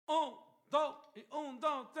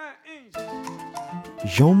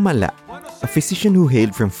Jean Mala, a physician who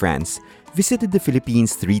hailed from France, visited the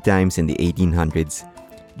Philippines 3 times in the 1800s.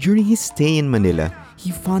 During his stay in Manila,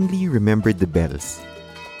 he fondly remembered the bells.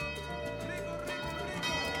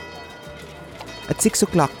 At 6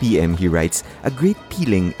 o'clock p.m., he writes, a great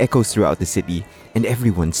pealing echoes throughout the city, and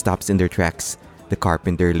everyone stops in their tracks. The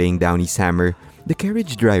carpenter laying down his hammer, the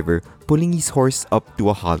carriage driver pulling his horse up to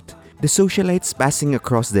a halt, the socialites passing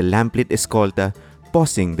across the lamplit escolta,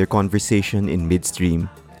 pausing their conversation in midstream.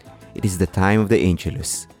 It is the time of the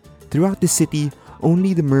Angelus. Throughout the city,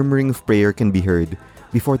 only the murmuring of prayer can be heard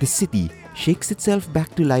before the city shakes itself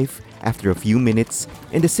back to life after a few minutes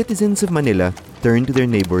and the citizens of Manila turn to their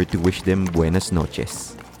neighbor to wish them buenas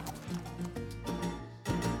noches.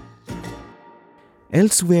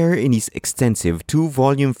 Elsewhere in his extensive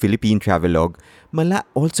 2-volume Philippine travelogue, Mala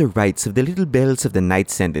also writes of the little bells of the night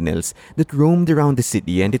sentinels that roamed around the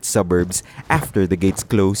city and its suburbs after the gates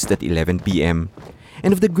closed at 11 p.m.,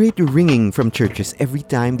 and of the great ringing from churches every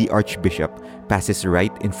time the archbishop passes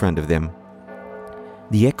right in front of them.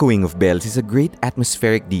 The echoing of bells is a great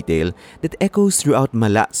atmospheric detail that echoes throughout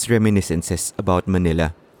Mala's reminiscences about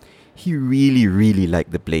Manila. He really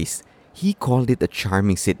liked the place. He called it a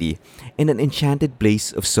charming city and an enchanted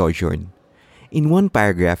place of sojourn. In one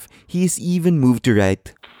paragraph, he is even moved to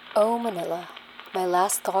write, "Oh Manila, my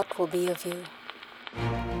last thought will be of you."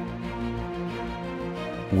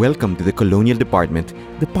 Welcome to the Colonial Department,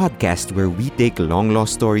 the podcast where we take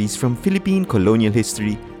long-lost stories from Philippine colonial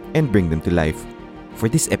history and bring them to life. For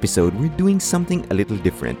this episode, we're doing something a little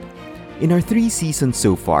different. In our 3 seasons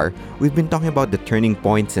so far, we've been talking about the turning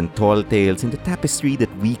points and tall tales in the tapestry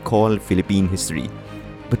that we call Philippine history.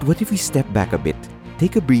 But what if we step back a bit,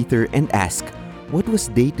 take a breather, and ask, what was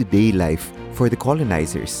day-to-day life for the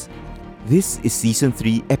colonizers? This is Season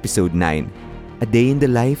 3, Episode 9, A Day in the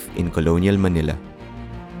Life in Colonial Manila.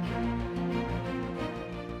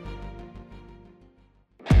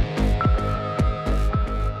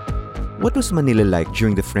 What was Manila like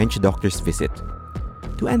during the French doctor's visit?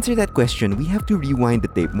 To answer that question, we have to rewind the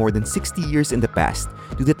tape more than 60 years in the past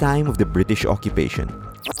to the time of the British occupation.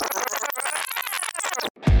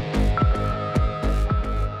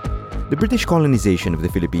 The British colonization of the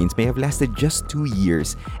Philippines may have lasted just 2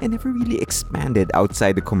 years and never really expanded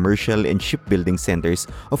outside the commercial and shipbuilding centers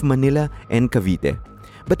of Manila and Cavite.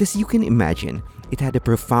 But as you can imagine, it had a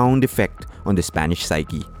profound effect on the Spanish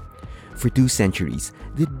psyche. For 2 centuries,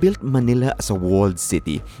 they built Manila as a walled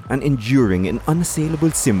city, an enduring and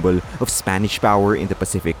unassailable symbol of Spanish power in the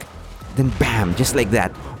Pacific. Then bam, just like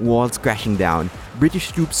that, walls crashing down,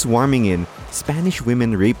 British troops swarming in, Spanish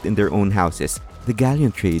women raped in their own houses, the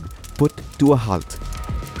galleon trade put to a halt.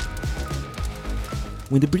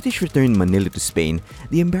 When the British returned Manila to Spain,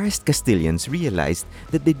 the embarrassed Castilians realized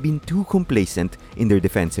that they'd been too complacent in their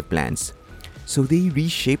defensive plans. So they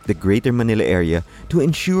reshaped the Greater Manila area to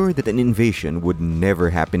ensure that an invasion would never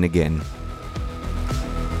happen again.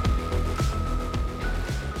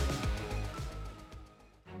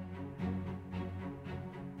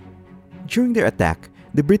 During their attack,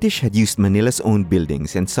 the British had used Manila's own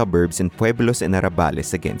buildings and suburbs and pueblos and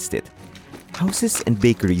arrabales against it. Houses and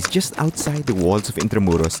bakeries just outside the walls of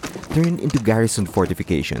Intramuros turned into garrison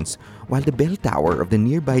fortifications, while the bell tower of the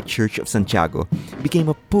nearby Church of Santiago became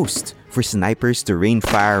a post for snipers to rain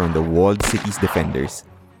fire on the walled city's defenders.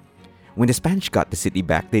 When the Spanish got the city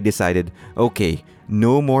back, they decided, okay,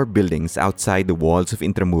 no more buildings outside the walls of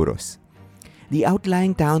Intramuros. The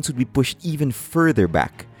outlying towns would be pushed even further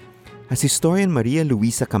back. As historian Maria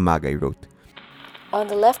Luisa Camagay wrote, On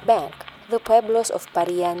the left bank, the pueblos of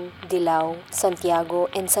Parian, Dilao, Santiago,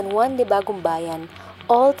 and San Juan de Bagumbayan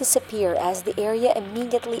all disappear as the area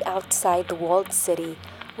immediately outside the walled city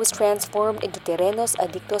was transformed into terrenos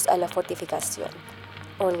adictos a la fortificación,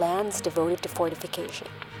 or lands devoted to fortification.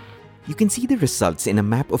 You can see the results in a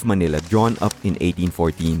map of Manila drawn up in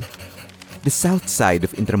 1814. The south side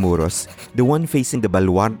of Intramuros, the one facing the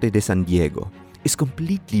Baluarte de San Diego, is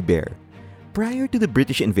completely bare. Prior to the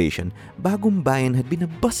British invasion, Bagumbayan had been a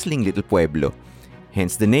bustling little pueblo,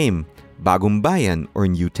 hence the name, Bagumbayan or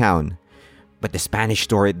New Town. But the Spanish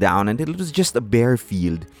tore it down and it was just a bare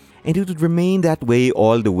field, and it would remain that way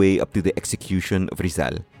all the way up to the execution of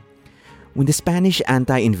Rizal. When the Spanish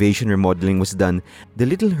anti-invasion remodeling was done, the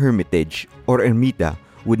little hermitage or ermita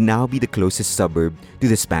would now be the closest suburb to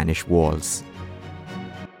the Spanish walls.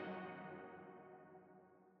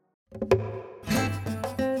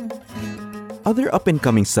 Other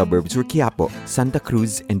up-and-coming suburbs were Quiapo, Santa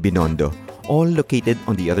Cruz, and Binondo, all located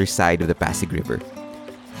on the other side of the Pasig River.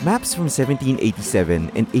 Maps from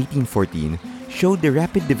 1787 and 1814 showed the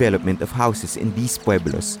rapid development of houses in these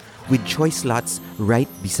pueblos with choice lots right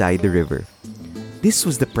beside the river. This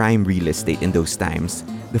was the prime real estate in those times,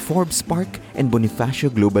 the Forbes Park and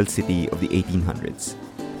Bonifacio global city of the 1800s.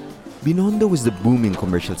 Binondo was the booming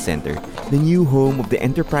commercial center, the new home of the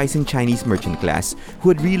enterprising Chinese merchant class who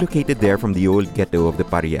had relocated there from the old ghetto of the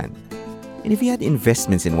Parian. And if you had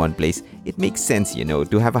investments in one place, it makes sense,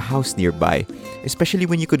 to have a house nearby, especially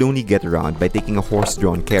when you could only get around by taking a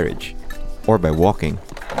horse-drawn carriage, or by walking.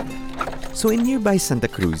 So in nearby Santa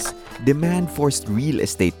Cruz, demand forced real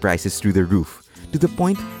estate prices through the roof, to the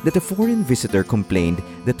point that a foreign visitor complained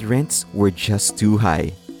that rents were just too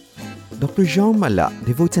high. Dr. Jean Mala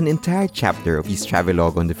devotes an entire chapter of his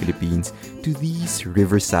travelogue on the Philippines to these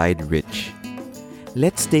riverside rich.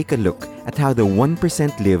 Let's take a look at how the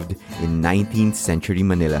 1% lived in 19th century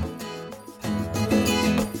Manila.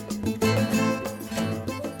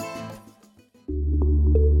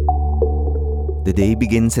 The day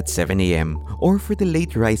begins at 7 a.m. or for the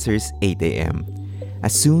late risers, 8 a.m.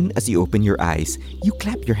 As soon as you open your eyes, you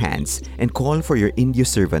clap your hands and call for your India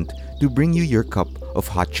servant to bring you your cup of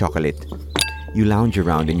hot chocolate. You lounge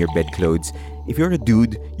around in your bedclothes. If you're a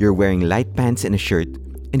dude, you're wearing light pants and a shirt.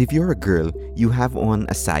 And if you're a girl, you have on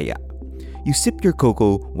a saya. You sip your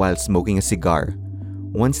cocoa while smoking a cigar.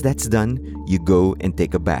 Once that's done, you go and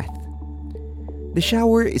take a bath. The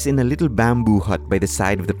shower is in a little bamboo hut by the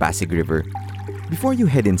side of the Pasig River. Before you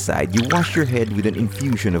head inside, you wash your head with an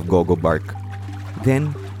infusion of gogo bark.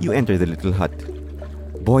 Then, you enter the little hut.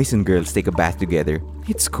 Boys and girls take a bath together.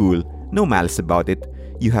 It's cool, no malice about it.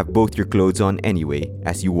 You have both your clothes on anyway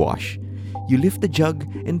as you wash. You lift the jug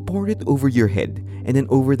and pour it over your head and then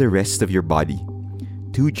over the rest of your body.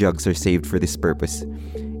 2 jugs are saved for this purpose.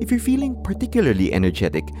 If you're feeling particularly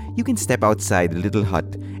energetic, you can step outside the little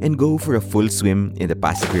hut and go for a full swim in the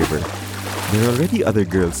Pasig River. There are already other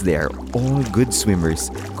girls there, all good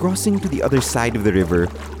swimmers, crossing to the other side of the river,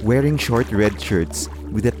 wearing short red shirts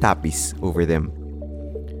with a tapis over them.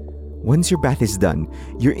 Once your bath is done,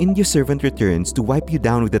 your India servant returns to wipe you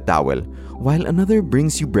down with a towel, while another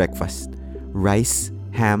brings you breakfast. Rice,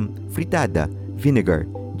 ham, fritada, vinegar,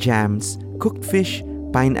 jams, cooked fish,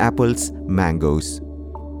 pineapples, mangoes.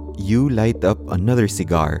 You light up another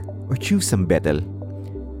cigar or chew some betel.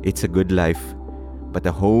 It's a good life, but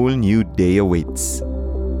a whole new day awaits.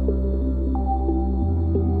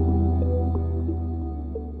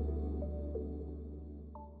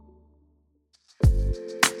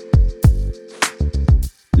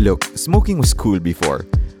 Look, smoking was cool before,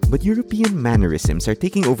 but European mannerisms are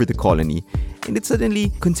taking over the colony, and it's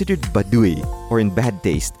suddenly considered badui, or in bad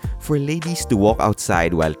taste, for ladies to walk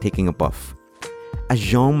outside while taking a puff. As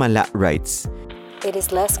Jean Malat writes, It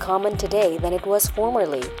is less common today than it was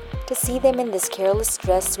formerly to see them in this careless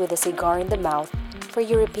dress with a cigar in the mouth, for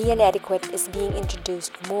European etiquette is being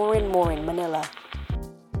introduced more and more in Manila.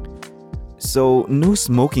 So, no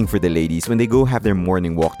smoking for the ladies when they go have their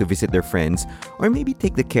morning walk to visit their friends or maybe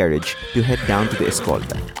take the carriage to head down to the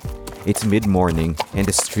Escolta. It's mid-morning and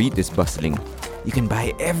the street is bustling. You can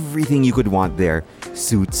buy everything you could want there.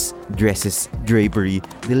 Suits, dresses, drapery,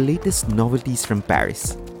 the latest novelties from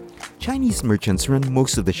Paris. Chinese merchants run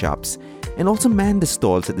most of the shops and also man the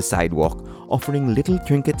stalls at the sidewalk, offering little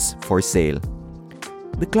trinkets for sale.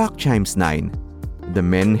 The clock chimes 9. The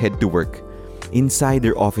men head to work. Inside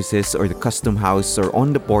their offices or the custom house or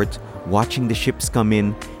on the port, watching the ships come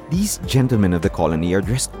in, these gentlemen of the colony are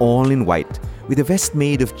dressed all in white, with a vest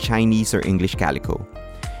made of Chinese or English calico.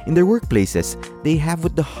 In their workplaces, they have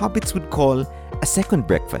what the hobbits would call a second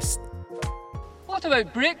breakfast. What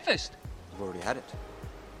about breakfast? We've already had it.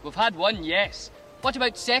 We've had one, yes. What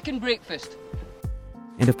about second breakfast?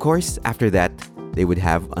 And of course, after that, they would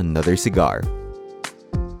have another cigar.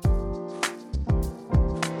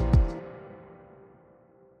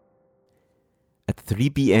 At 3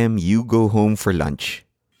 p.m., you go home for lunch.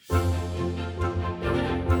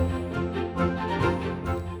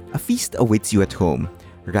 A feast awaits you at home.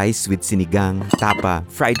 Rice with sinigang, tapa,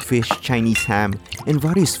 fried fish, Chinese ham, and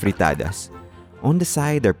various fritadas. On the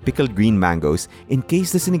side are pickled green mangoes in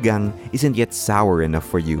case the sinigang isn't yet sour enough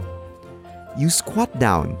for you. You squat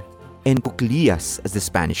down and cuclillas, as the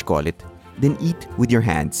Spanish call it, then eat with your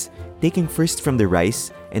hands, taking first from the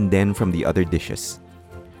rice and then from the other dishes.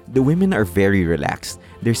 The women are very relaxed,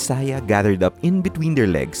 their saya gathered up in between their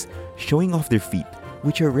legs, showing off their feet,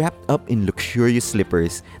 which are wrapped up in luxurious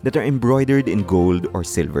slippers that are embroidered in gold or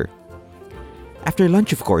silver. After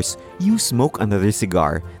lunch, of course, you smoke another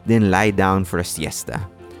cigar, then lie down for a siesta.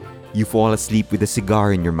 You fall asleep with a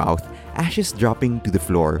cigar in your mouth, ashes dropping to the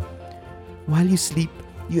floor. While you sleep,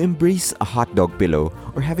 you embrace a hot dog pillow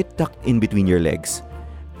or have it tucked in between your legs.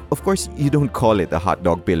 Of course, you don't call it a hot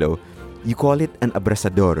dog pillow. You call it an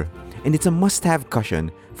abrasador, and it's a must-have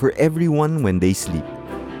cushion for everyone when they sleep.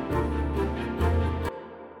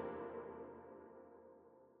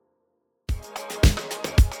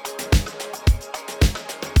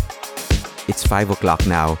 It's 5 o'clock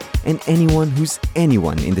now, and anyone who's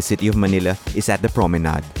anyone in the city of Manila is at the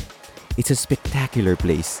promenade. It's a spectacular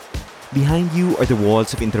place. Behind you are the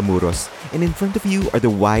walls of Intramuros, and in front of you are the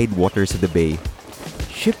wide waters of the bay.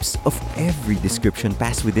 Ships of every description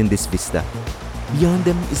pass within this vista. Beyond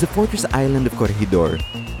them is the fortress island of Corregidor,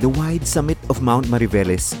 the wide summit of Mount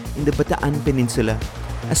Mariveles in the Bataan Peninsula,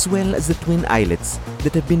 as well as the twin islets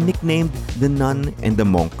that have been nicknamed the Nun and the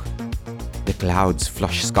Monk. The clouds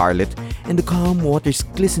flush scarlet, and the calm waters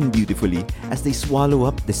glisten beautifully as they swallow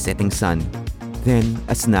up the setting sun. Then,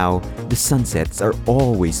 as now, the sunsets are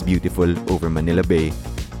always beautiful over Manila Bay.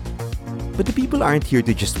 But the people aren't here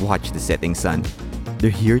to just watch the setting sun. They're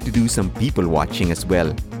here to do some people watching as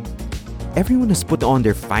well. Everyone has put on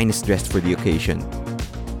their finest dress for the occasion.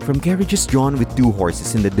 From carriages drawn with 2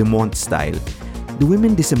 horses in the Demont style, the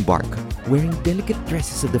women disembark wearing delicate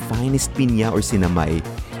dresses of the finest piña or sinamay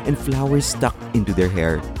and flowers stuck into their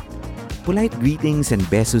hair. Polite greetings and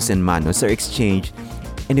besos and manos are exchanged,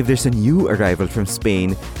 and if there's a new arrival from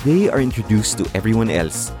Spain, they are introduced to everyone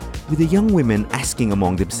else, with the young women asking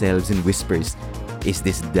among themselves in whispers, is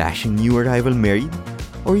this dashing new arrival married?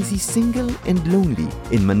 Or is he single and lonely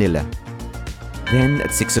in Manila? Then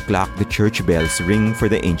at 6 o'clock, the church bells ring for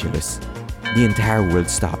the Angelus. The entire world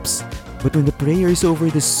stops. But when the prayer is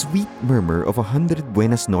over, the sweet murmur of 100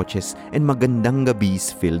 buenas noches and magandang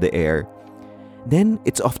gabis fill the air. Then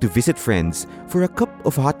it's off to visit friends for a cup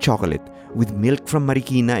of hot chocolate with milk from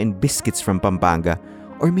Marikina and biscuits from Pampanga,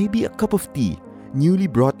 or maybe a cup of tea newly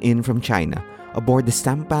brought in from China aboard the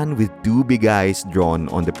sampan with 2 big eyes drawn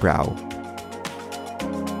on the prow.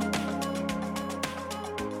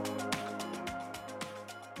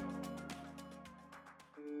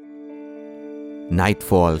 Night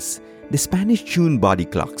falls. The Spanish tune body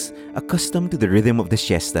clocks, accustomed to the rhythm of the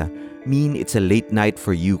siesta, mean it's a late night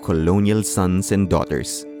for you colonial sons and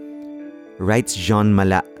daughters. Writes Jean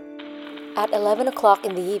Mala. At 11 o'clock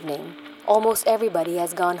in the evening, almost everybody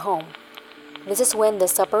has gone home. This is when the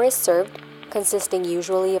supper is served, consisting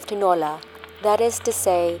usually of tinola, that is to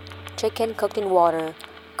say, chicken cooked in water,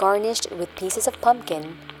 garnished with pieces of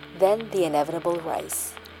pumpkin, then the inevitable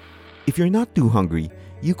rice. If you're not too hungry,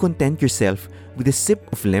 you content yourself with a sip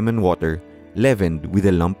of lemon water, leavened with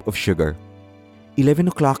a lump of sugar. 11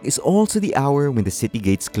 o'clock is also the hour when the city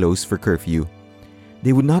gates close for curfew.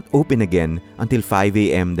 They would not open again until 5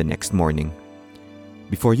 a.m. the next morning.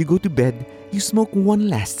 Before you go to bed, you smoke one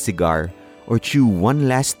last cigar or chew one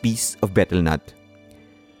last piece of betel nut.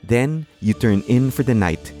 Then you turn in for the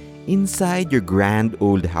night inside your grand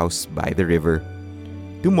old house by the river.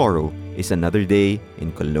 Tomorrow is another day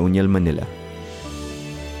in Colonial Manila.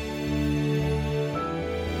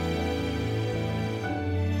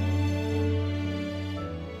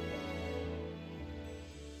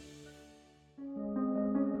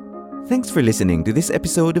 Thanks for listening to this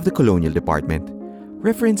episode of the Colonial Department.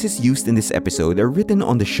 References used in this episode are written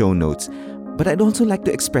on the show notes, but I'd also like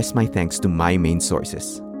to express my thanks to my main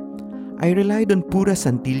sources. I relied on Pura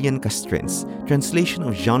Santillan Castren's translation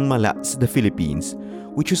of Jean Mala's The Philippines,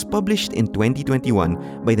 which was published in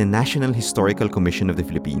 2021 by the National Historical Commission of the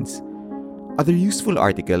Philippines. Other useful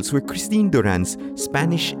articles were Christine Duran's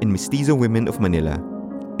Spanish and Mestizo Women of Manila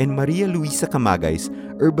and Maria Luisa Camagay's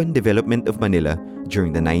Urban Development of Manila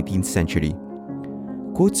during the 19th century.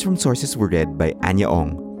 Quotes from sources were read by Anya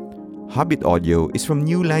Ong. Hobbit audio is from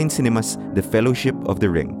New Line Cinema's The Fellowship of the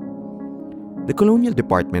Ring. The Colonial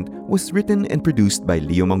Department was written and produced by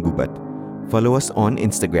Leo Manggubat. Follow us on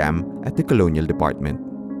Instagram at The Colonial Department.